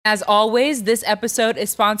As always, this episode is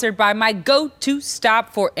sponsored by my go-to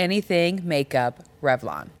stop for anything makeup,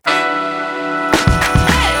 Revlon.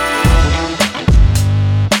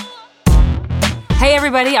 Hey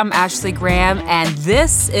everybody, I'm Ashley Graham, and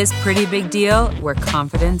this is Pretty Big Deal, where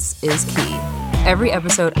confidence is key. Every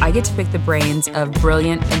episode, I get to pick the brains of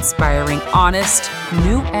brilliant, inspiring, honest,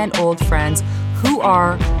 new and old friends who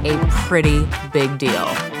are a pretty big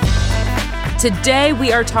deal. Today,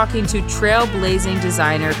 we are talking to trailblazing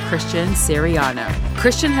designer Christian Siriano.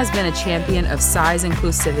 Christian has been a champion of size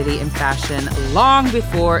inclusivity in fashion long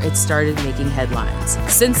before it started making headlines.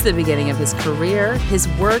 Since the beginning of his career, his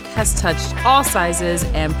work has touched all sizes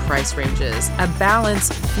and price ranges, a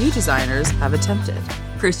balance few designers have attempted.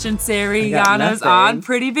 Christian Siriano's on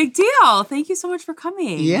Pretty Big Deal. Thank you so much for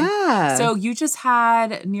coming. Yeah. So you just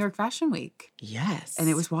had New York Fashion Week. Yes. And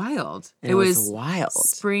it was wild. It was wild.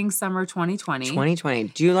 Spring, summer 2020. 2020.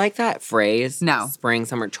 Do you like that phrase? No. Spring,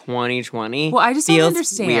 summer 2020? Well, I just Feels don't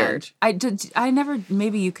understand. Weird. I never,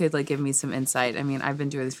 maybe you could give me some insight. I mean, I've been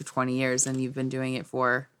doing this for 20 years and you've been doing it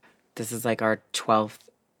for... This is like our 12th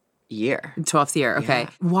year. 12th year, okay. Yeah.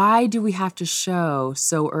 Why do we have to show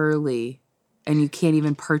so early and you can't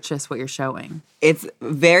even purchase what you're showing? It's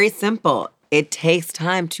very simple. It takes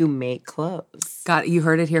time to make clothes. Got it. You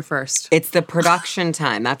heard it here first. It's the production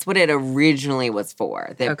time. That's what it originally was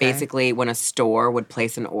for. That basically when a store would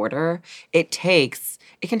place an order, it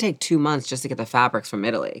can take 2 months just to get the fabrics from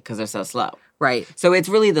Italy because they're so slow. Right. So it's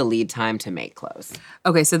really the lead time to make clothes.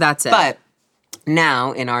 Okay, so that's it. But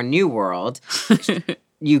now in our new world...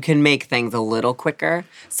 you can make things a little quicker.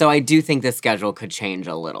 So I do think the schedule could change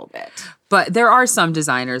a little bit. But there are some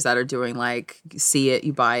designers that are doing see it,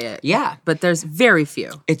 you buy it. Yeah. But there's very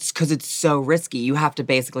few. It's because it's so risky. You have to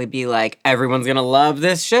basically be like, everyone's going to love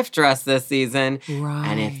this shift dress this season. Right.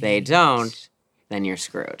 And if they don't, then you're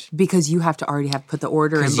screwed. Because you have to already have put the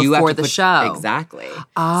order in before the show. Exactly.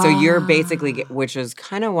 So you're basically, which is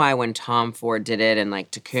kind of why when Tom Ford did it and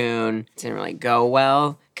Cocoon didn't really go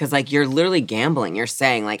well. Because you're literally gambling. You're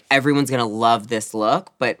saying everyone's going to love this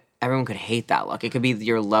look, but everyone could hate that look. It could be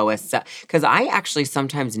your lowest. Because I actually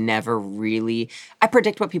sometimes never really, I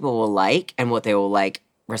predict what people will like and what they will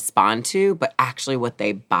respond to, but actually what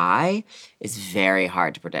they buy is very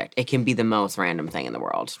hard to predict. It can be the most random thing in the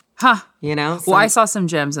world. Huh. You know? Well, I saw some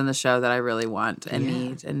gems in the show that I really want and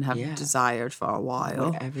need and have desired for a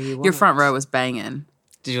while. Whatever you want. Your front row was banging.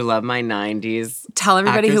 Did you love my 90s Tell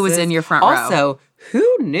everybody who was in your front row. Also,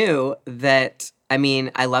 who knew that... I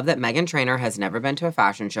mean, I love that Meghan Trainor has never been to a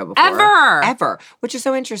fashion show before. Ever. Which is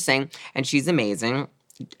so interesting. And she's amazing.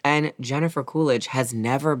 And Jennifer Coolidge has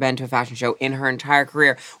never been to a fashion show in her entire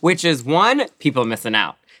career, which is one, people missing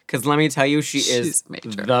out. Because let me tell you, she's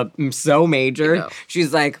major. So major. You know.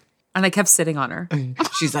 She's like... And I kept sitting on her.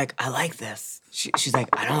 She's like, I like this. She's like,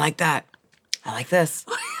 I don't like that. I like this.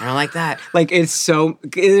 I don't like that. It's so...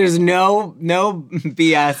 There's no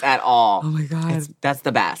BS at all. Oh, my God. That's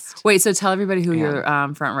the best. Wait, so tell everybody who your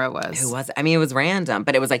front row was. Who was it? I mean, it was random,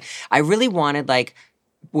 but it was I really wanted,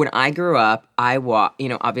 when I grew up,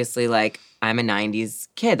 obviously, I'm a 90s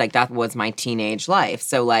kid. That was my teenage life.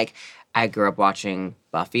 So, I grew up watching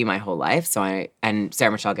Buffy my whole life. And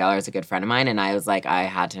Sarah Michelle Gellar is a good friend of mine. And I was I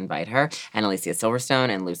had to invite her. And Alicia Silverstone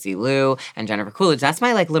and Lucy Liu and Jennifer Coolidge. That's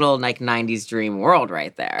my little 90s dream world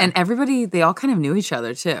right there. And everybody, they all kind of knew each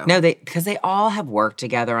other too. No, because they all have worked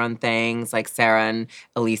together on things. Sarah and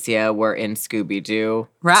Alicia were in Scooby-Doo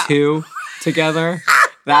 2 together.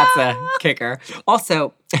 That's a kicker.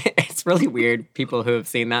 Also, it's really weird, people who have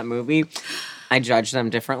seen that movie. I judge them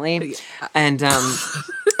differently. And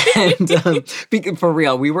for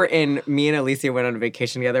real, me and Alicia went on a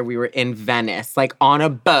vacation together. We were in Venice, on a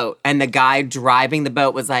boat. And the guy driving the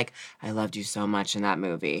boat was like, I loved you so much in that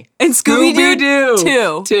movie. And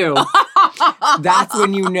Scooby-Doo 2. That's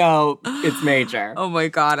when you know it's major. Oh my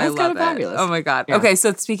God, I love it. Fabulous. Oh my God. Yeah. Okay,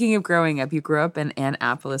 so speaking of growing up, you grew up in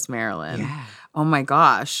Annapolis, Maryland. Yeah. Oh my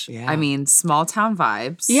gosh. Yeah. I mean, small town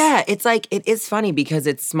vibes. Yeah, it's it is funny because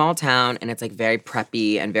it's small town and it's very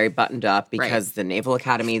preppy and very buttoned up because the Naval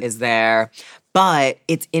Academy is there. But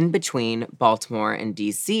it's in between Baltimore and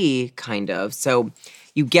DC, kind of. So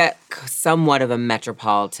you get somewhat of a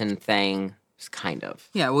metropolitan thing, kind of.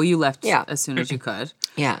 Yeah, well, you left as soon as you could.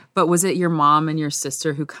 Yeah. But was it your mom and your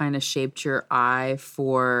sister who kind of shaped your eye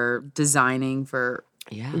for designing for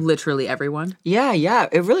literally everyone? Yeah.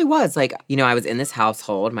 It really was. I was in this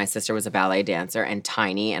household. My sister was a ballet dancer and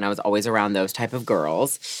tiny, and I was always around those type of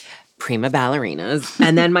girls. Prima ballerinas.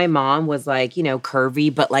 And then my mom was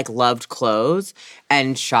curvy, but loved clothes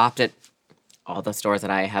and shopped at all the stores that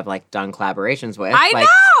I have like done collaborations with. I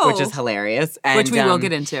know! Which is hilarious. And, which we will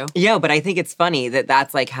get into. Yeah, but I think it's funny that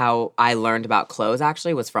that's like how I learned about clothes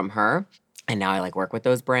actually was from her. And now I like work with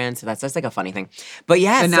those brands. So that's just like a funny thing. But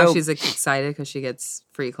yeah. And now she's like excited because she gets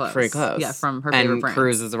free clothes. Free clothes. Yeah, from her favorite brand. And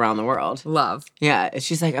cruises around the world. Love. Yeah.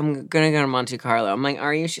 She's like, I'm going to go to Monte Carlo. I'm like,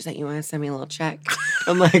 are you? She's like, you want to send me a little check?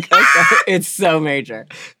 I'm like, okay. It's so major.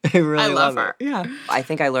 I really love her. Yeah. I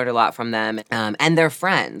think I learned a lot from them and their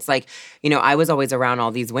friends. Like, you know, I was always around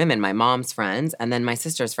all these women, my mom's friends and then my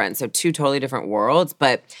sister's friends. So 2 totally different worlds,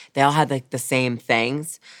 but they all had like the same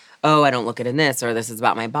things. Oh, I don't look good in this, or this is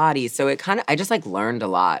about my body. So it kind of, I just like learned a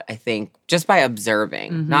lot, I think, just by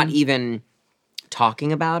observing, not even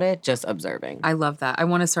talking about it, just observing. I love that. I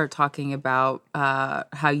want to start talking about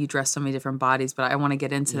how you dress so many different bodies, but I want to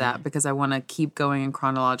get into that because I want to keep going in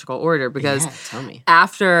chronological order because tell me.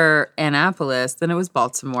 After Annapolis, then it was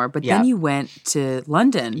Baltimore, but then you went to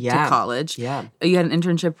London to college. Yeah. You had an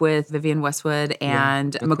internship with Vivienne Westwood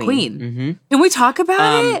and McQueen. Can we talk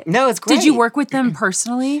about it? No, it's great. Did you work with them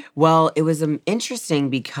personally? Well, it was interesting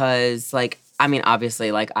because, like, I mean,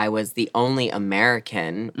 obviously, like, I was the only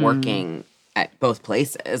American working at both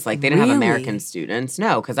places. Like, they didn't have American students.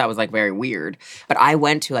 No, because that was, like, very weird. But I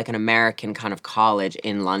went to, like, an American kind of college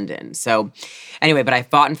in London. So, anyway, but I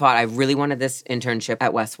fought and fought. I really wanted this internship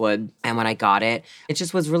at Westwood. And when I got it, it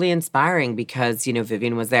just was really inspiring because, you know,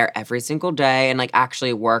 Vivienne was there every single day and, like,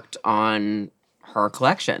 actually worked on her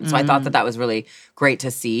collection. So I thought that was really great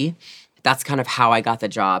to see. That's kind of how I got the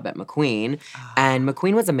job at McQueen. And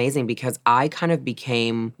McQueen was amazing because I kind of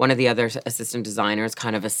became one of the other assistant designers,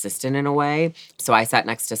 kind of assistant in a way. So I sat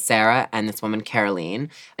next to Sarah and this woman,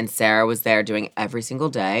 Caroline. And Sarah was there doing every single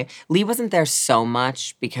day. Lee wasn't there so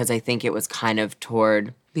much because I think it was kind of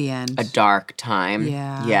toward the end. A dark time.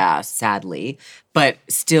 Yeah. Yeah, sadly. But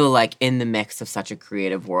still like in the mix of such a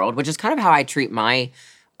creative world, which is kind of how I treat my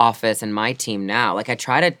office and my team now. Like I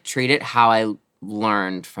try to treat it how I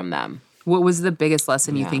learned from them. What was the biggest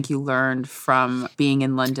lesson you think you learned from being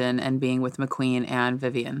in London and being with McQueen and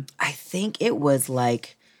Vivienne? I think it was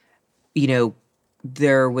like, you know,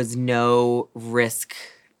 there was no risk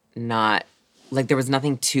there was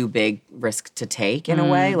nothing too big risk to take in a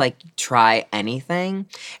way. Like, try anything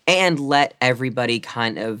and let everybody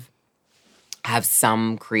kind of have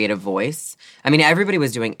some creative voice. I mean, everybody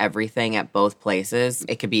was doing everything at both places.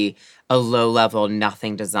 It could be a low-level,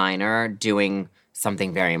 nothing designer doing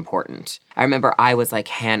something very important. I remember I was like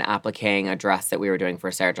hand appliquing a dress that we were doing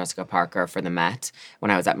for Sarah Jessica Parker for the Met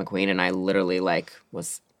when I was at McQueen, and I literally like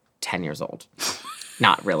was 10 years old.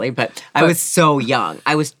 Not really, but I was so young.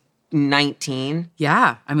 I was 19.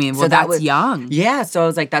 Yeah. I mean, well, so that's young. Yeah. So I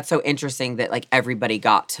was like, that's so interesting that like everybody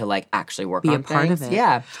got to like actually work on things. Be a part of it.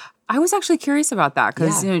 Yeah. I was actually curious about that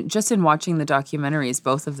because you know, just in watching the documentaries,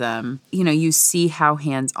 both of them, you know, you see how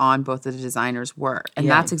hands-on both of the designers were. And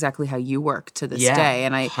that's exactly how you work to this day.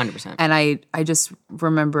 And 100%. And I just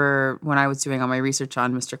remember when I was doing all my research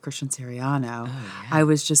on Mr. Christian Siriano, I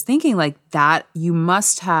was just thinking like that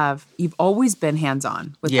you've always been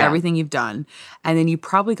hands-on with everything you've done. And then you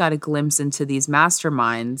probably got a glimpse into these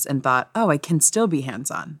masterminds and thought, oh, I can still be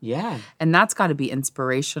hands-on. Yeah. And that's got to be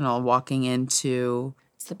inspirational walking into...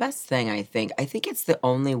 It's the best thing, I think. I think it's the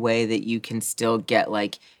only way that you can still get,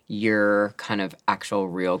 like, your kind of actual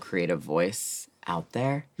real creative voice out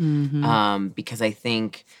there. Because I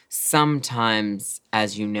think sometimes,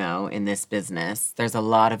 as you know, in this business, there's a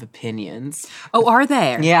lot of opinions. Oh, are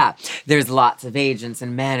there? Yeah. There's lots of agents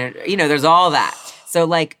and managers. You know, there's all that. So,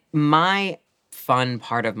 like, my fun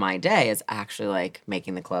part of my day is actually, like,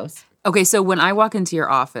 making the clothes. Okay, so when I walk into your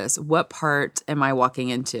office, what part am I walking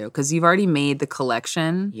into? Because you've already made the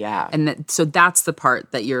collection. Yeah. And so that's the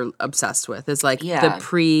part that you're obsessed with. Is like the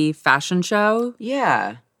pre-fashion show?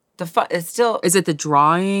 Yeah. It's still... Is it the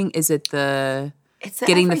drawing? Is it the... It's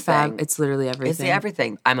getting the fab? It's literally everything. It's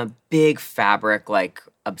everything. I'm a big fabric, like,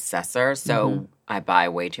 obsessor, so I buy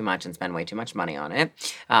way too much and spend way too much money on it.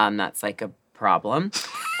 That's, like, a problem.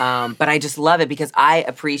 But I just love it because I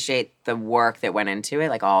appreciate the work that went into it.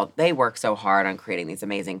 Like they work so hard on creating these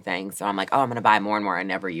amazing things. So I'm like, oh, I'm going to buy more and more. I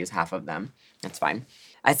never use half of them. That's fine.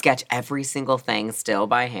 I sketch every single thing still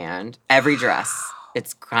by hand. Every dress.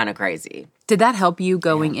 It's kind of crazy. Did that help you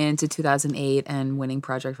going into 2008 and winning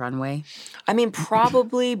Project Runway? I mean,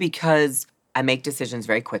 probably because I make decisions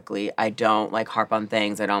very quickly. I don't like harp on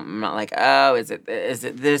things. I'm not like, oh, is it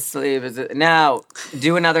this sleeve? No,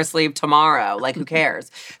 do another sleeve tomorrow. Like, who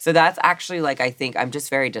cares? So that's actually like, I think I'm just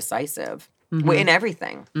very decisive in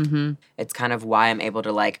everything. It's kind of why I'm able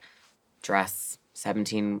to like dress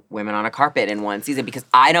 17 women on a carpet in one season because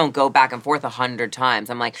I don't go back and forth 100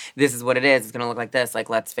 times. I'm like, this is what it is. It's going to look like this. Like,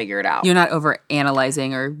 let's figure it out. You're not over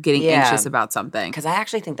analyzing or getting anxious about something. Because I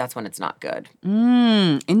actually think that's when it's not good.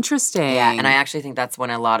 Interesting. Yeah, and I actually think that's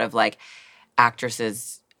when a lot of like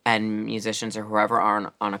actresses and musicians or whoever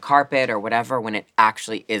are on a carpet or whatever, when it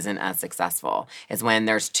actually isn't as successful, is when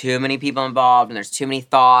there's too many people involved and there's too many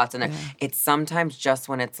thoughts. And it's sometimes just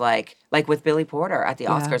when it's like with Billy Porter at the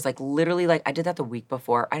Oscars, like literally like I did that the week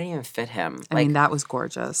before. I didn't even fit him. I mean, that was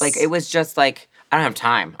gorgeous. Like it was just like, I don't have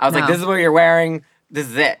time. I was like, this is what you're wearing. This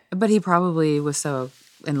is it. But he probably was so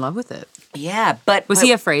in love with it. Yeah, but... Was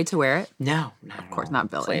he afraid to wear it? No, not Of course, not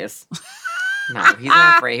Billy. Please. No, he's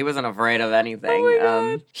not afraid. He wasn't afraid of anything. Oh my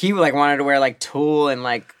God. He like wanted to wear like tulle and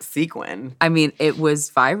like sequin. I mean, it was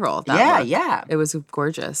viral. Yeah. It was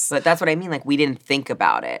gorgeous. But that's what I mean. Like we didn't think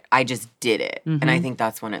about it. I just did it. And I think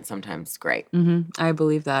that's when it's sometimes great. I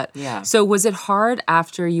believe that. Yeah. So was it hard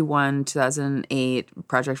after you won 2008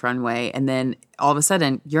 Project Runway and then all of a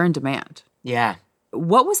sudden you're in demand? Yeah.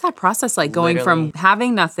 What was that process like going from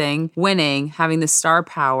having nothing, winning, having the star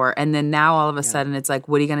power, and then now all of a sudden it's like,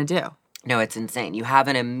 what are you going to do? No, it's insane. You have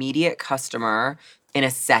an immediate customer in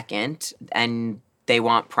a second and they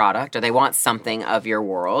want product or they want something of your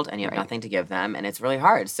world and you have nothing to give them and it's really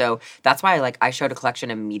hard. So that's why I showed a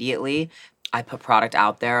collection immediately. I put product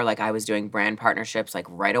out there. Like I was doing brand partnerships like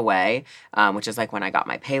right away, which is like when I got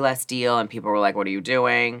my Payless deal and people were like, what are you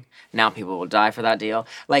doing? Now people will die for that deal.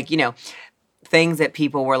 Like, you know, things that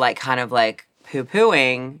people were like kind of like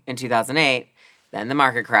poo-pooing in 2008. Then the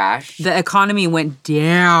market crashed. The economy went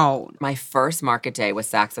down. My first market day with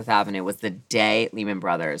Saks Fifth Avenue was the day Lehman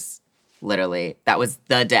Brothers, literally. That was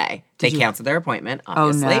the day. They canceled their appointment,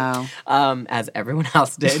 obviously. Oh, no. As everyone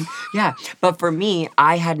else did. Yeah. But for me,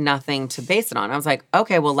 I had nothing to base it on. I was like,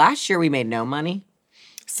 okay, well, last year we made no money.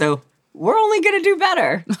 So we're only going to do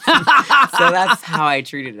better. So that's how I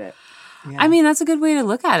treated it. Yeah. I mean, that's a good way to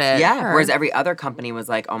look at it. Yeah. Whereas every other company was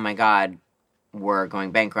like, oh, my God, we're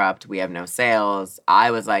going bankrupt. We have no sales.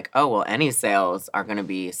 I was like, oh, well, any sales are going to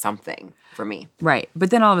be something for me. Right. But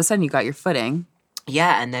then all of a sudden you got your footing.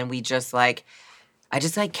 Yeah. And then we just I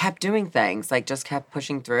just kept doing things, just kept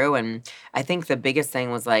pushing through. And I think the biggest thing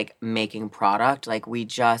was making product.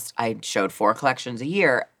 I showed 4 collections a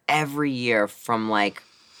year, every year from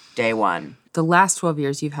day one. The last 12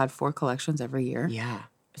 years you've had 4 collections every year. Yeah.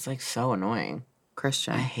 It's so annoying.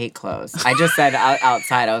 Christian. I hate clothes. I just said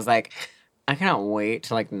outside, I was like, I cannot wait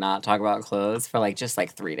to not talk about clothes for just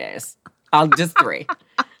 3 days. I'll just 3.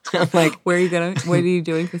 I'm where are you going? What are you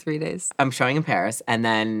doing for 3 days? I'm showing in Paris and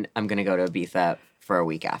then I'm going to go to Ibiza for a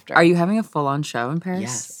week after. Are you having a full-on show in Paris?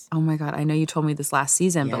 Yes. Oh my God. I know you told me this last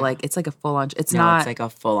season, but it's a full-on, it's not. It's a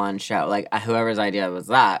full-on show. Whoever's idea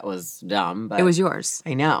was dumb, but. It was yours.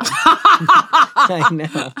 I know. I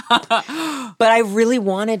know. But I really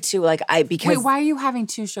wanted to, because. Wait, why are you having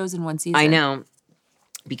 2 shows in one season? I know.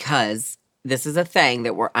 Because this is a thing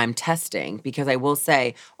that I'm testing, because I will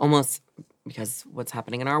say because what's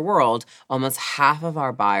happening in our world, almost half of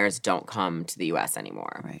our buyers don't come to the U.S.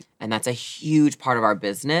 anymore. Right. And that's a huge part of our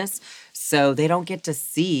business. So they don't get to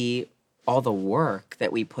see all the work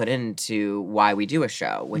that we put into why we do a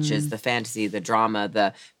show, which is the fantasy, the drama,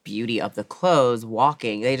 the beauty of the clothes,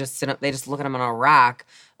 walking. They just look at them on a rack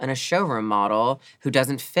in a showroom model who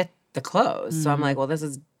doesn't fit the clothes. So I'm like, well, this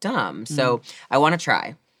is dumb. So I want to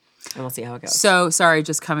try. And we'll see how it goes. So, sorry,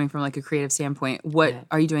 just coming from a creative standpoint,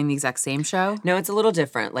 are you doing the exact same show? No, it's a little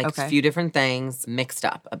different. A few different things mixed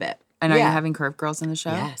up a bit. And are you having Curve Girls in the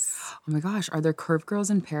show? Yes. Oh my gosh, are there Curve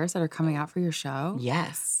Girls in Paris that are coming out for your show?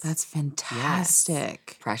 Yes. That's fantastic.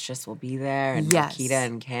 Yes. Precious will be there, and yes. Nikita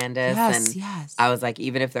and Candace. Yes, and yes. I was like,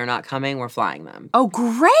 even if they're not coming, we're flying them. Oh,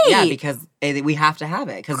 great. Yeah, because we have to have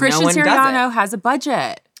it, because Christian no one Siriano does it. has a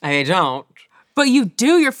budget. I don't. But you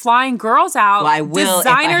do. You're flying girls out. Well, I will.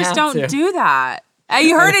 Designers if I have don't to. do that.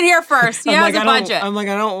 You heard it here first. He has a budget. I'm I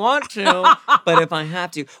don't want to. But if I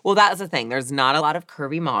have to. Well, that's the thing. There's not a lot of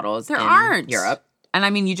curvy models in Europe. And I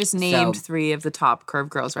mean, you just named 3 of the top Curve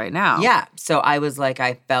Girls right now. Yeah. So I was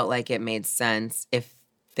I felt like it made sense if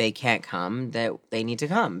they can't come, that they need to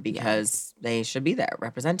come because they should be there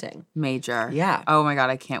representing. Major. Yeah. Oh my God,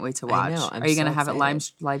 I can't wait to watch. I know. Are you going to have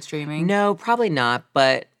excited. it live streaming? No, probably not.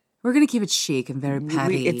 But We're going to keep it chic and very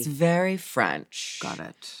petty. It's very French. Got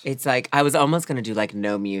it. It's like, I was almost going to do like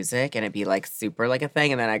no music and it'd be like super like a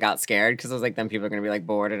thing. And then I got scared because I was like, then people are going to be like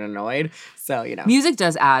bored and annoyed. So, you know. Music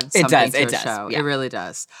does add something to a does, show. yeah. It really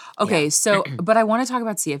does. Okay, so, but I want to talk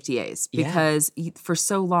about CFDAs because for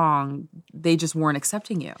so long, they just weren't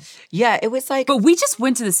accepting you. Yeah, it was like. But we just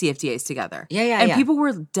went to the CFDAs together. And people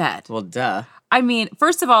were dead. Well, duh. I mean,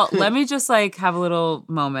 first of all, let me just like have a little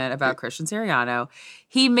moment about Christian Siriano.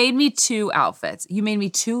 He made me 2 outfits. You made me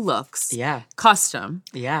 2 looks. Yeah. Custom.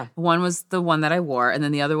 Yeah. One was the one that I wore, and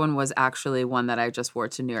then the other one was actually one that I just wore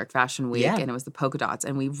to New York Fashion Week, and it was the polka dots.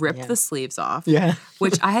 And we ripped the sleeves off. Yeah.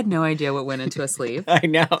 Which I had no idea what went into a sleeve. I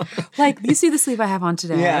know. Like, you see the sleeve I have on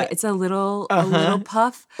today? Yeah. It's a little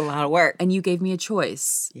puff. A lot of work. And you gave me a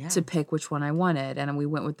choice to pick which one I wanted, and we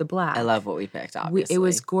went with the black. I love what we picked, obviously. It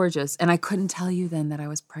was gorgeous. And I couldn't tell you then that I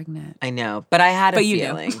was pregnant. I know, but I had a you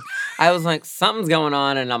feeling. I was like, something's going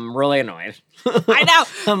on, and I'm really annoyed. I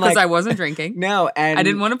know, I'm because like, I wasn't drinking. No, and I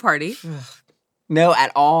didn't want to party. No,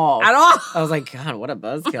 at all. At all. I was like, God, what a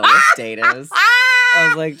buzzkill this date is. I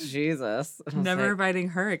was like, Jesus. Never inviting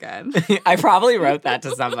her again. I probably wrote that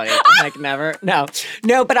to somebody. I'm like, never. No,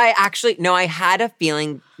 but I had a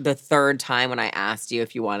feeling the third time when I asked you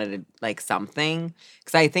if you wanted to, like, something.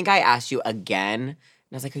 Because I think I asked you again.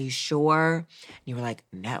 And I was like, are you sure? And you were like,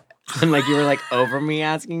 no. And like, you were like over me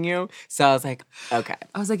asking you. So I was like, okay.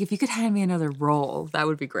 I was like, if you could hand me another roll, that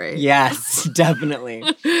would be great. Yes, definitely.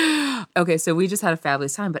 Okay, so we just had a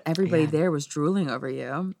fabulous time, but everybody there was drooling over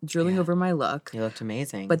you, over my look. You looked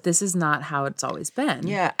amazing. But this is not how it's always been.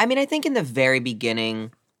 Yeah. I mean, I think in the very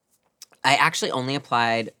beginning, I actually only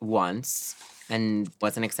applied once and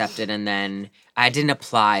wasn't accepted. And then I didn't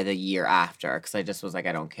apply the year after because I just was like,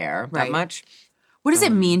 I don't care that much. What does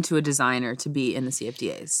it mean to a designer to be in the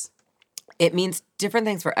CFDAs? It means different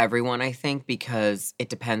things for everyone, I think, because it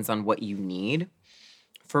depends on what you need.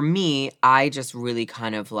 For me, I just really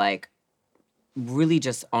kind of like, really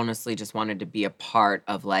just honestly just wanted to be a part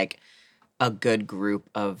of like a good group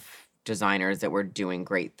of designers that were doing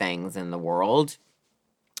great things in the world,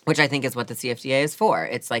 which I think is what the CFDA is for.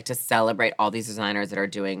 It's like to celebrate all these designers that are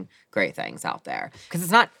doing great things out there. Because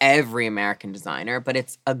it's not every American designer, but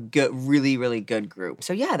it's a good, really, really good group.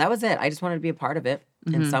 So yeah, that was it. I just wanted to be a part of it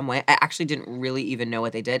in some way. I actually didn't really even know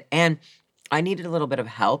what they did. And I needed a little bit of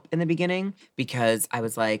help in the beginning because I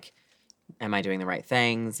was like, am I doing the right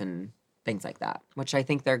things? And things like that, which I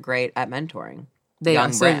think they're great at mentoring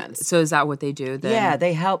young brands. So is that what they do then? Yeah,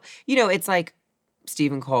 they help. You know, it's like,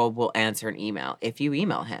 Stephen Kolb will answer an email if you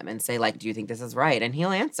email him and say, like, do you think this is right? And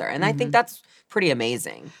he'll answer. And I think that's pretty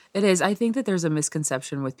amazing. It is. I think that there's a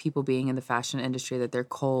misconception with people being in the fashion industry that they're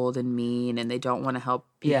cold and mean and they don't want to help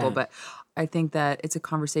people. Yeah. But I think that it's a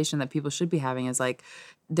conversation that people should be having is like,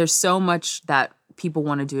 there's so much that people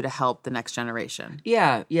want to do to help the next generation.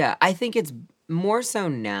 Yeah. I think it's more so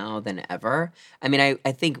now than ever. I mean,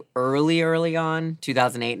 I think early on,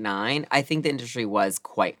 2008-9, I think the industry was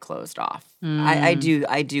quite closed off. I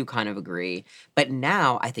do kind of agree. But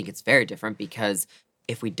now I think it's very different because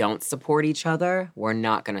if we don't support each other, we're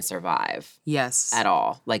not going to survive. Yes. At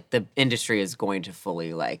all. Like the industry is going to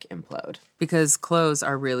fully like implode. Because clothes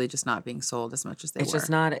are really just not being sold as much as they were.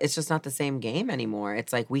 It's just not the same game anymore.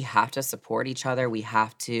 It's like we have to support each other. We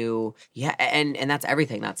have to, and that's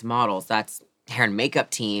everything. That's models. That's hair and makeup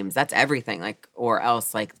teams. That's everything. Like, or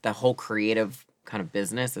else like the whole creative kind of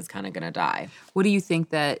business is kind of going to die. What do you think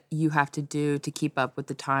that you have to do to keep up with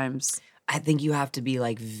the times? I think you have to be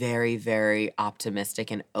like very, very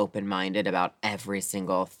optimistic and open-minded about every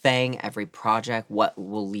single thing, every project, what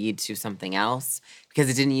will lead to something else. Because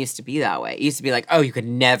it didn't used to be that way. It used to be like, oh, you could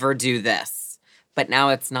never do this. But now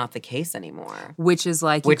it's not the case anymore. Which is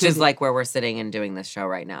like where we're sitting and doing this show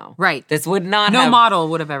right now. Right. This would not No model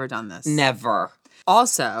would have ever done this. Never.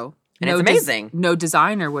 Also, and it's amazing. No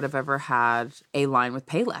designer would have ever had a line with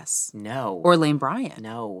Payless. No. Or Lane Bryant.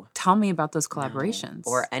 No. Tell me about those collaborations.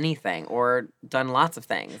 No. Or anything. Or done lots of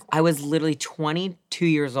things. I was literally 22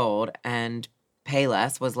 years old and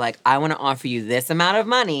Payless was like, I want to offer you this amount of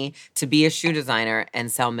money to be a shoe designer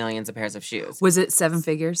and sell millions of pairs of shoes. Was it 7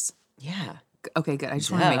 figures? Yeah. Okay, good. I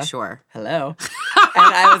just want to make sure. Hello. and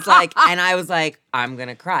I was like, I'm going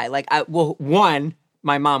to cry. Like, one,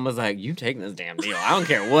 my mom was like, you take this damn deal. I don't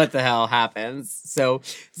care what the hell happens. So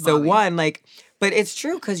Mommy. One, like, but it's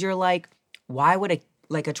true because you're like, why would a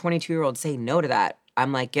 22-year-old say no to that?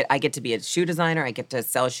 I'm like, I get to be a shoe designer. I get to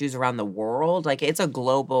sell shoes around the world. Like, it's a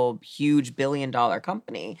global, huge billion-dollar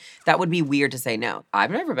company. That would be weird to say no.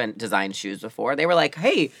 I've never been designed shoes before. They were like,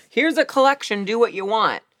 hey, here's a collection. Do what you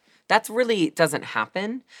want. That's really doesn't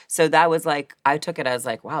happen. So that was like, I took it as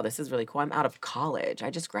like, wow, this is really cool. I'm out of college. I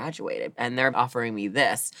just graduated and they're offering me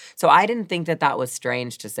this. So I didn't think that that was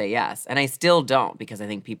strange to say yes. And I still don't, because I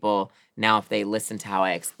think people now, if they listen to how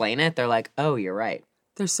I explain it, they're like, oh, you're right.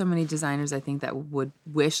 There's so many designers, I think, that would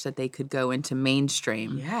wish that they could go into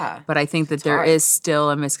mainstream. Yeah. But I think that It's there hard. is still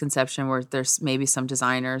a misconception where there's maybe some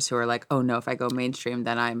designers who are like, oh, no, if I go mainstream,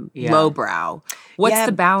 then I'm Yeah. lowbrow. What's Yeah.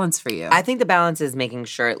 the balance for you? I think the balance is making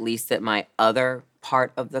sure at least that my other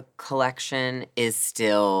part of the collection is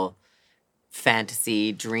still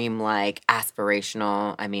fantasy, dreamlike,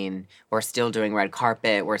 aspirational. I mean, we're still doing red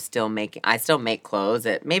carpet. I still make clothes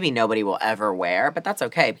that maybe nobody will ever wear, but that's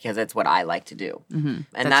okay because it's what I like to do. And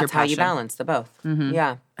That's that's your how you passion. balance the both.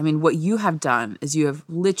 Yeah. I mean, what you have done is you have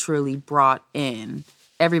literally brought in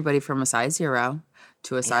everybody from a size 0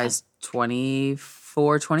 to a size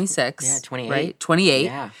 24, 26. Yeah, 28. Right? 28.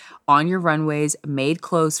 Yeah. On your runways, made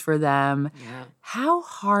clothes for them. Yeah. How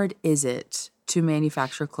hard is it to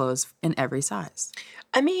manufacture clothes in every size?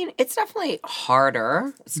 I mean, it's definitely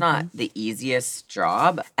harder. It's not the easiest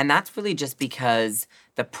job. And that's really just because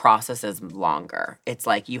the process is longer. It's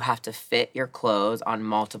like you have to fit your clothes on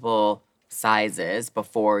multiple sizes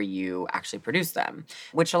before you actually produce them,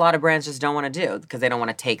 which a lot of brands just don't want to do because they don't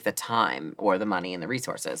want to take the time or the money and the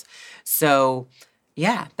resources. So,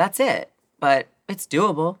 yeah, that's it. But it's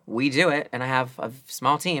doable. We do it. And I have a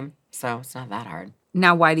small team. So it's not that hard.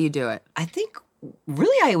 Now, why do you do it? I think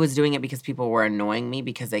really I was doing it because people were annoying me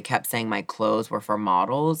because they kept saying my clothes were for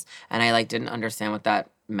models and I like didn't understand what that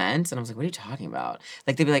meant. And I was like, what are you talking about?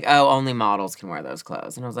 Like they'd be like, oh, only models can wear those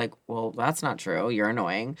clothes. And I was like, well, that's not true. You're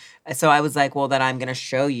annoying. So I was like, well, then I'm going to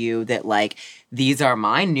show you that like these are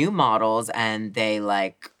my new models and they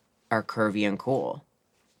like are curvy and cool.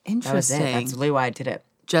 That was Interesting. it. That's really why I did it.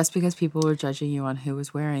 Just because people were judging you on who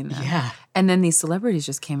was wearing them. Yeah. And then these celebrities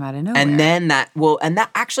just came out of nowhere. And then that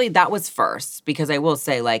was first because I will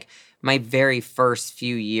say like my very first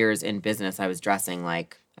few years in business, I was dressing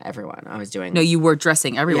like everyone. I was doing No, you were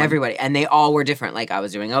dressing everyone. everybody, and they all were different. Like I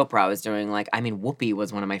was doing Oprah, I was doing like Whoopi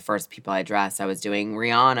was one of my first people I dressed. I was doing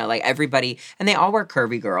Rihanna, like everybody, and they all were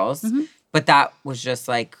curvy girls. But that was just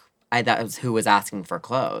like that was who was asking for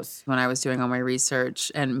clothes. When I was doing all my research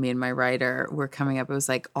and me and my writer were coming up, it was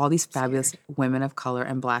like all these fabulous women of color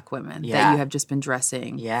and Black women that Yeah. you have just been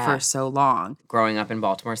dressing Yeah. for so long. Growing up in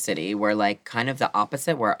Baltimore City, where like kind of the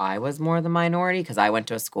opposite, where I was more the minority because I went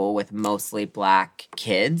to a school with mostly Black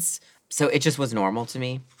kids. So it just was normal to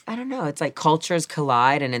me. I don't know. It's like cultures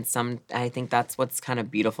collide, and I think that's what's kind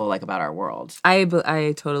of beautiful, like about our world.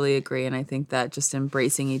 I totally agree, and I think that just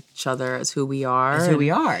embracing each other as who we are, It's who we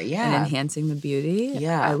and- are, and yeah. enhancing the beauty.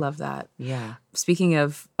 Yeah. I love that. Yeah. Speaking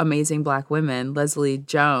of amazing Black women, Leslie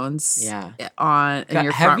Jones, Yeah. in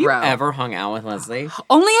your Have front you row, ever hung out with Leslie?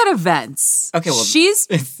 only at events. Okay, well, she's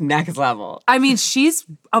it's next level. I mean, she's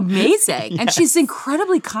amazing and she's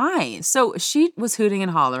incredibly kind. So she was hooting and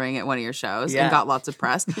hollering at one of your shows Yeah. and got lots of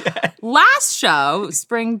press. Last show,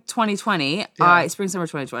 spring 2020, spring summer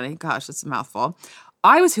 2020. Gosh, that's a mouthful.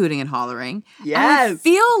 I was hooting and hollering. And I Yes.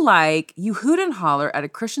 feel like you hoot and holler at a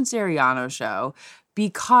Christian Siriano show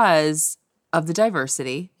because of the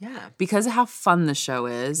diversity. Yeah. Because of how fun the show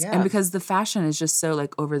is, Yeah. and because the fashion is just so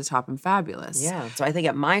like over the top and fabulous. Yeah. So I think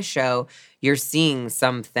at my show, you're seeing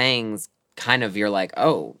some things kind of, you're like,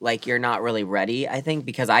 oh, like you're not really ready, I think,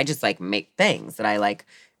 because I just like make things that I like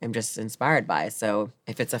am just inspired by. So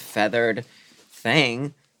if it's a feathered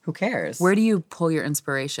thing, who cares? Where do you pull your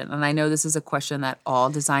inspiration? And I know this is a question that all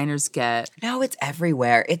designers get. No, it's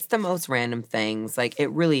everywhere. It's the most random things. Like it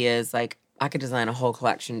really is. Like I could design a whole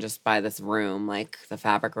collection just by this room. Like the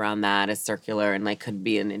fabric around that is circular and like could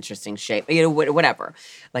be an interesting shape. You know, whatever.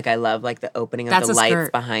 Like I love like the opening of That's the a lights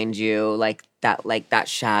skirt. behind you. Like that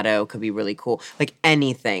shadow could be really cool. Like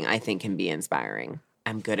anything I think can be inspiring.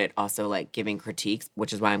 I'm good at also like giving critiques,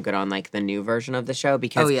 which is why I'm good on like the new version of the show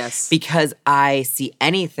because Oh, yes. because I see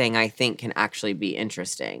anything I think can actually be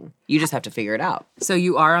interesting. You just have to figure it out. So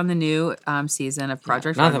you are on the new season of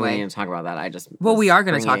Project Not that we Runway. need to talk about that. I just Well, we was are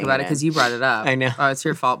going to talk bringing about it because you brought it up. I know. Oh, it's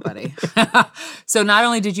your fault, buddy. So not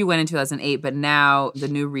only did you win in 2008, but now the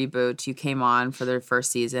new reboot, you came on for their first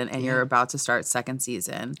season and you're about to start second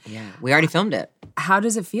season. Yeah, we already filmed it. How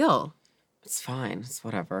does it feel? It's fine. It's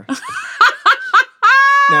whatever.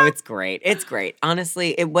 No, it's great. It's great.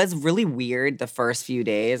 Honestly, it was really weird the first few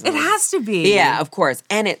days. It has to be. Yeah, of course.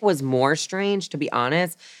 And it was more strange, to be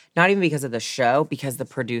honest, not even because of the show, because the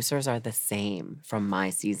producers are the same from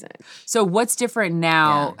my season. So what's different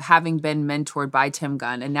now, Yeah. having been mentored by Tim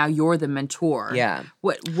Gunn, and now you're the mentor? Yeah.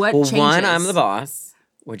 What Well, changes? one, I'm the boss,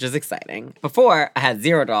 which is exciting. Before, I had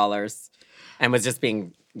 $0 and was just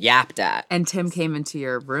being yapped at. And Tim came into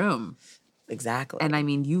your room. Exactly. And I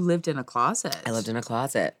mean, you lived in a closet. I lived in a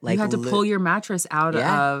closet. Like, you had to pull your mattress out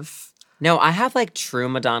of... No, I have like true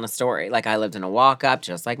Madonna story. Like I lived in a walk-up,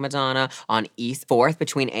 just like Madonna, on East 4th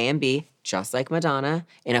between A and B, just like Madonna,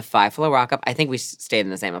 in a 5-floor walk-up. I think we stayed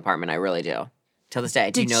in the same apartment. I really do. Till this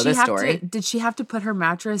day. Do you know this story? Did she have to put her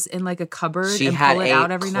mattress in like a cupboard and pull it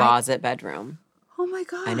out every night? She had a closet bedroom. Oh my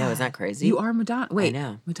God. I know, isn't that crazy? You are Madonna. Wait, I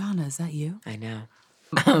know. Madonna, is that you? I know.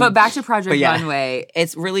 But back to Project Runway.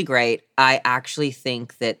 It's really great. I actually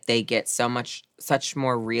think that they get such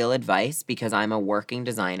more real advice because I'm a working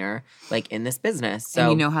designer, like in this business. So,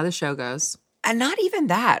 and you know how the show goes. And not even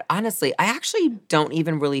that, honestly. I actually don't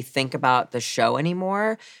even really think about the show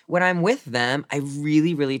anymore. When I'm with them, I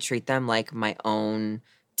really, really treat them like my own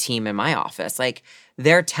team in my office. Like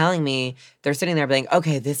they're telling me, they're sitting there being,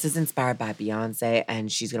 okay, this is inspired by Beyonce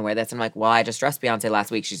and she's gonna wear this. And I'm like, well, I just dressed Beyonce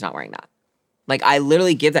last week. She's not wearing that. Like, I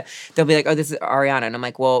literally give that. They'll be like, oh, this is Ariana. And I'm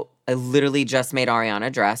like, well, I literally just made Ariana a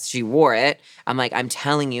dress. She wore it. I'm like, I'm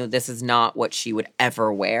telling you, this is not what she would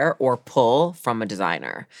ever wear or pull from a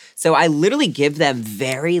designer. So I literally give them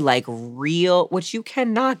very, like, real, which you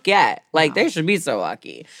cannot get. Like, they should be so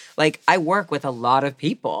lucky. Like, I work with a lot of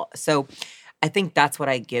people. So I think that's what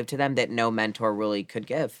I give to them that no mentor really could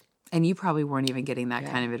give. And you probably weren't even getting that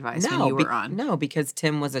kind of advice when you were on. No, because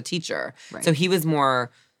Tim was a teacher. Right. So he was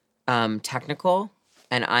more... technical,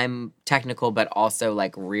 and I'm technical, but also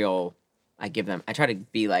like real. I try to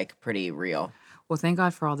be like pretty real. Well, thank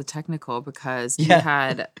God for all the technical because you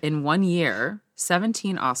had in 1 year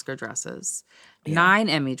 17 Oscar dresses, 9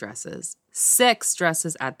 Emmy dresses, 6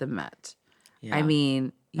 dresses at the Met. Yeah. I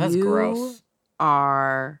mean, that's gross.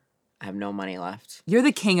 I have no money left. You're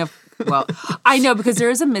the king of, well, I know because there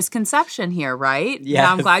is a misconception here, right?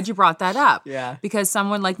 Yeah. I'm glad you brought that up. Yeah. Because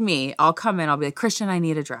someone like me, I'll come in, I'll be like, Christian, I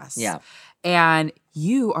need a dress. Yeah. And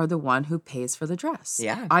you are the one who pays for the dress.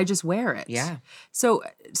 Yeah. I just wear it. Yeah. So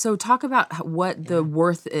talk about what the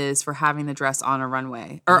worth is for having the dress on a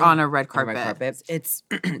runway or on a red carpet. It's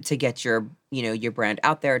to get your brand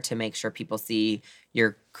out there, to make sure people see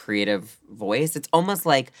your creative voice. It's almost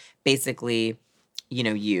like basically,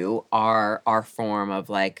 you are our form of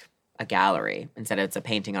like a gallery. Instead of it's a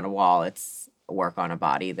painting on a wall, it's a work on a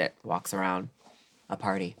body that walks around a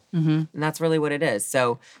party. Mm-hmm. And that's really what it is.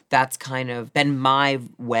 So that's kind of been my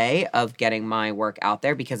way of getting my work out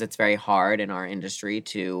there because it's very hard in our industry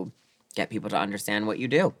to get people to understand what you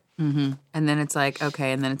do. Mm-hmm. And then it's like,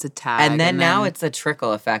 okay, and then it's a tag. And then now it's a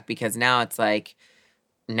trickle effect because now it's like,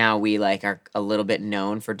 now we like are a little bit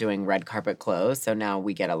known for doing red carpet clothes. So now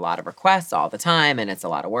we get a lot of requests all the time and it's a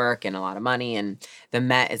lot of work and a lot of money. And the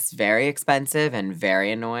Met is very expensive and very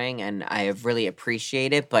annoying. And I have really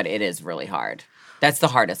appreciate it, but it is really hard. That's the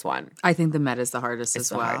hardest one. I think the Met is the hardest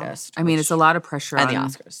as well. Hardest, I mean, it's a lot of pressure on the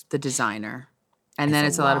Oscars, the designer. And then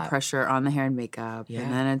it's a lot of pressure on the hair and makeup. Yeah.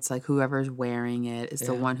 And then it's like whoever's wearing it is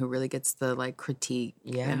the one who really gets the like critique.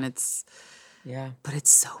 Yeah. And it's... Yeah. But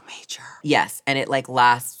it's so major. Yes. And it like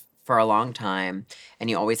lasts for a long time. And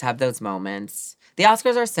you always have those moments. The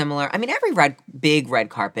Oscars are similar. I mean, every big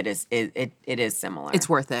red carpet is similar. It's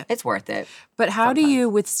worth it. It's worth it. But how do you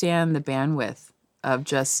withstand the bandwidth of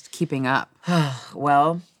just keeping up?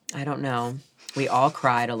 Well, I don't know. We all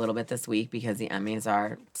cried a little bit this week because the Emmys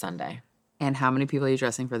are Sunday. And how many people are you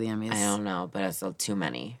dressing for the Emmys? I don't know, but it's still too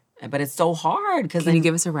many. But it's so hard because Can you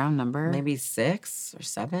give us a round number? Maybe 6 or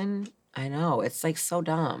 7. I know. It's like so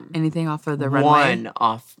dumb. Anything off of the runway? 1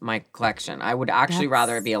 off my collection. I would actually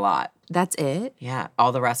rather it be a lot. That's it? Yeah.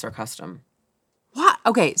 All the rest are custom. What?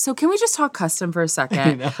 Okay, so can we just talk custom for a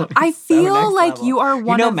second? I feel like level. You are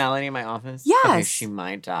one of... Melanie in my office? Yes. Okay, she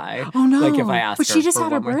might die. Oh, no. Like if I ask her But she just for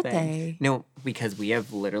had her one more birthday. Thing. No, because we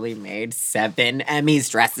have literally made 7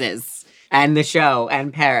 Emmys dresses. And the show,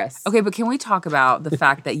 and Paris. Okay, but can we talk about the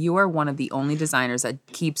fact that you are one of the only designers that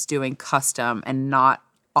keeps doing custom and not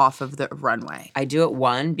off of the runway? I do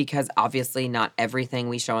it, because obviously not everything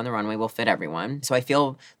we show on the runway will fit everyone. So I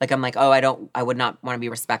feel like I'm like, I would not want to be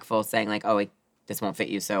respectful saying like, this won't fit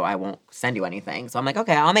you, so I won't send you anything. So I'm like,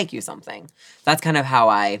 okay, I'll make you something. That's kind of how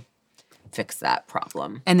I fix that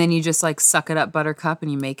problem. And then you just like suck it up, Buttercup, and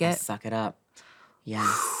you make it? Suck it up.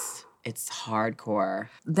 Yes. It's hardcore.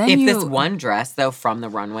 Then if this one dress, though, from the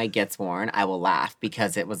runway gets worn, I will laugh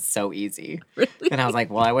because it was so easy. Really? And I was like,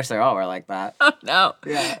 well, I wish they all were like that. Oh, no.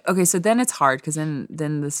 Yeah. Okay, so then it's hard because then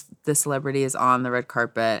this celebrity is on the red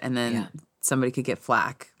carpet and then somebody could get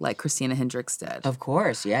flack like Christina Hendricks did. Of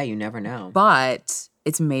course. Yeah, you never know. But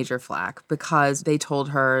it's major flack because they told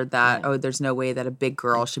her that, there's no way that a big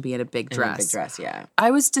girl should be in a big dress. In a big dress, yeah. I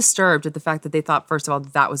was disturbed at the fact that they thought, first of all,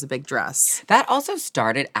 that was a big dress. That also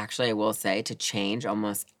started, actually, I will say, to change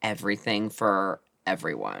almost everything for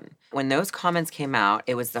everyone. When those comments came out,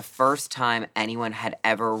 it was the first time anyone had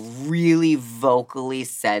ever really vocally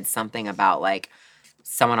said something about, like,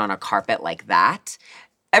 someone on a carpet like that.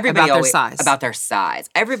 Everybody about their size. About their size.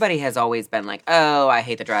 Everybody has always been like, oh, I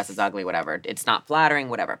hate the dress, it's ugly, whatever. It's not flattering,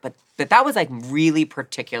 whatever. But that was like really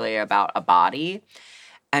particularly about a body.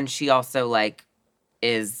 And she also like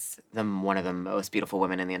is one of the most beautiful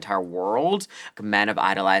women in the entire world. Men have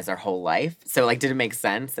idolized their whole life. So like, did it make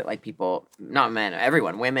sense that like people, not men,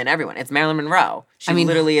 everyone, women, everyone. It's Marilyn Monroe. She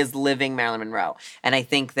literally is living Marilyn Monroe. And I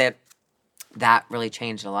think that really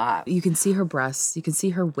changed a lot. You can see her breasts. You can see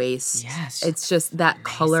her waist. Yes. It's just that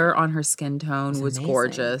color on her skin tone was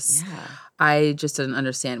gorgeous. Yeah. I just didn't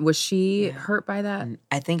understand. Was she hurt by that?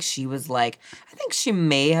 I think she was like, I think she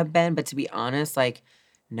may have been, but to be honest, like,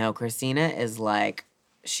 no, Christina is like,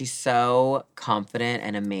 she's so confident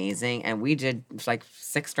and amazing. And we did like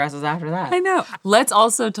 6 dresses after that. I know. Let's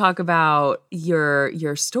also talk about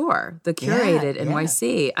your store, the Curated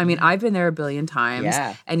NYC. I mean, I've been there a billion times.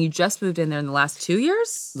 Yeah. And you just moved in there in the last 2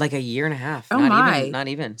 years? Like a year and a half. Oh, Not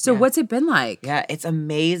even. So what's it been like? Yeah, it's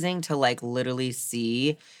amazing to like literally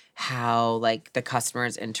see how like the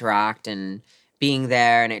customers interact and being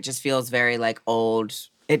there. And it just feels very like old.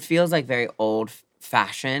 It feels like very old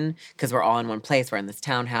fashion because we're all in one place. We're in this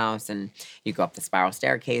townhouse and you go up the spiral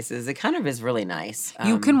staircases. It kind of is really nice.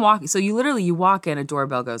 You can walk. So you walk in, a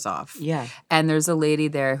doorbell goes off. Yeah. And there's a lady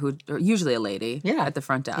there usually a lady at the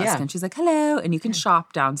front desk. Yeah. And she's like, hello. And you can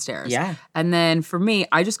shop downstairs. Yeah. And then for me,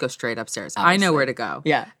 I just go straight upstairs. Obviously. I know where to go.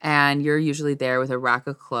 Yeah. And you're usually there with a rack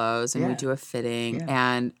of clothes and we do a fitting.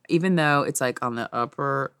 Yeah. And even though it's like on the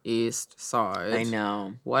Upper East Side. I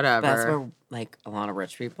know. Whatever. That's where like a lot of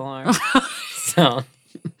rich people are. So,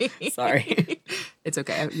 sorry. It's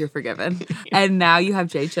okay. You're forgiven. And now you have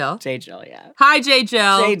J. Jill. J. Jill, yeah. Hi, J.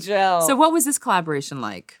 Jill. J. Jill. So what was this collaboration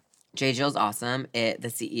like? J. Jill's awesome. The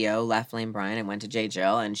CEO left Lane Bryant and went to J.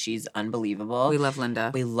 Jill, and she's unbelievable. We love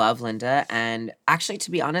Linda. We love Linda. And actually,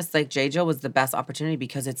 to be honest, like J. Jill was the best opportunity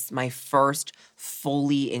because it's my first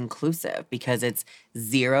fully inclusive because it's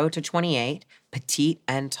 0 to 28, petite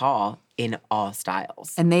and tall in all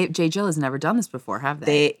styles. And J. Jill has never done this before, have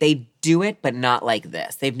they? They do it, but not like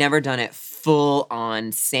this. They've never done it full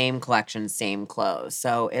on, same collection, same clothes.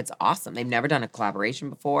 So it's awesome. They've never done a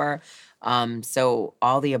collaboration before. So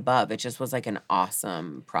all the above, it just was like an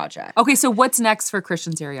awesome project. Okay, so what's next for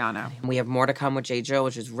Christian Siriano? We have more to come with J. Jill,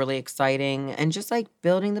 which is really exciting. And just like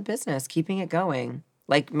building the business, keeping it going.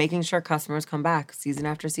 Like making sure customers come back season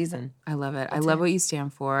after season. I love it. I love what you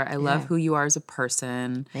stand for. I love who you are as a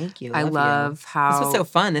person. Thank you. I love how... This was so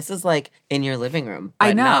fun. This is like in your living room. But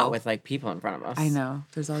I know. Not with like people in front of us. I know.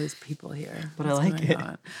 There's all these people here. But I like it.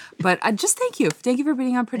 But I just thank you. Thank you for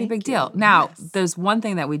being on Pretty Big Deal. Now, there's one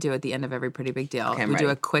thing that we do at the end of every Pretty Big Deal. Okay, we do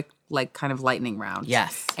a quick like kind of lightning round.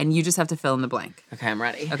 Yes. And you just have to fill in the blank. Okay, I'm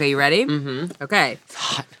ready. Okay, you ready? Mm-hmm. Okay. It's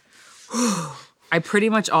hot. I pretty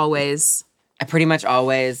much always,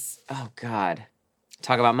 oh God,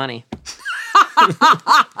 talk about money.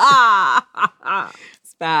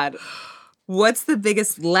 It's bad. What's the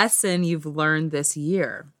biggest lesson you've learned this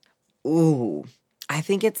year? Ooh, I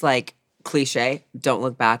think it's like cliche. Don't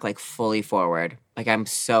look back, like fully forward. Like I'm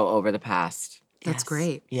so over the past. That's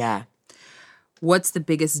great. Yeah. What's the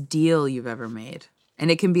biggest deal you've ever made?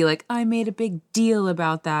 And it can be like, I made a big deal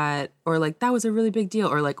about that. Or like, that was a really big deal.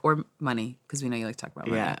 Or like, or money. Because we know you like to talk about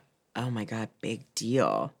money. Yeah. Oh my God, big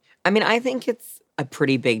deal. I mean, I think it's a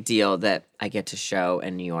pretty big deal that I get to show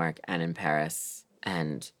in New York and in Paris.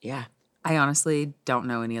 And yeah. I honestly don't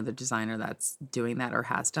know any other designer that's doing that or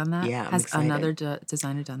has done that. Yeah, I'm Has excited. another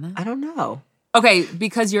designer done that? I don't know. Okay,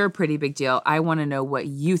 because you're a pretty big deal, I want to know what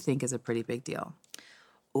you think is a pretty big deal.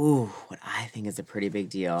 Ooh, what I think is a pretty big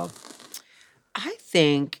deal. I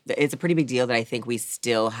think that it's a pretty big deal that I think we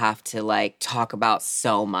still have to like talk about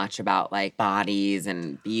so much about like bodies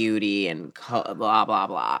and beauty and blah, blah,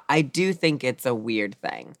 blah. I do think it's a weird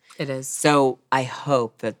thing. It is. So I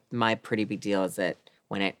hope that my pretty big deal is that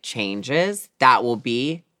when it changes, that will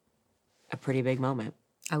be a pretty big moment.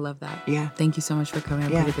 I love that. Yeah. Thank you so much for coming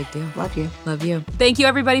on Pretty Big Deal. Love you. Love you. Thank you,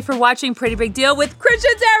 everybody, for watching Pretty Big Deal with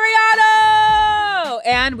Christian Siriano.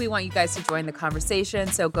 And we want you guys to join the conversation.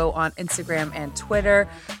 So go on Instagram and Twitter.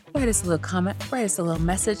 Write us a little comment. Write us a little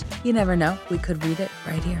message. You never know. We could read it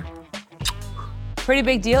right here. Pretty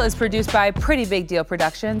Big Deal is produced by Pretty Big Deal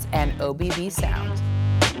Productions and OBB Sound.